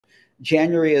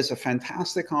January is a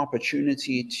fantastic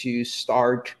opportunity to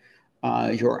start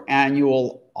your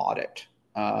annual audit.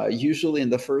 Usually in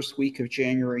the first week of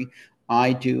January,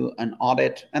 I do an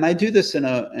audit, and I do this in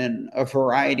a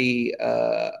variety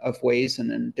of ways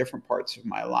and in different parts of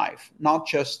my life, not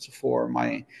just for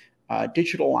my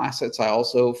digital assets. I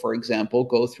also, for example,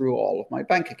 go through all of my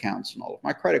bank accounts and all of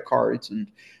my credit cards and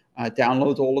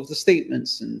download all of the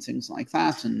statements and things like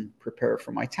that and prepare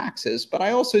for my taxes. But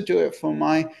I also do it for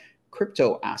my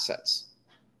crypto assets.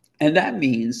 And that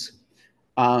means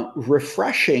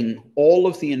refreshing all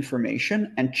of the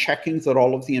information and checking that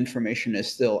all of the information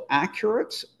is still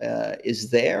accurate, is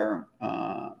there,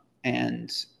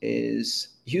 and is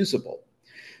usable.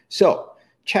 So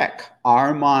check,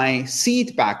 are my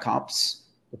seed backups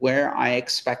where I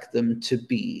expect them to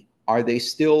be? Are they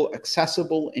still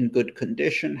accessible in good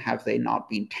condition? Have they not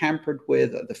been tampered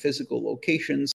with? Are the physical locations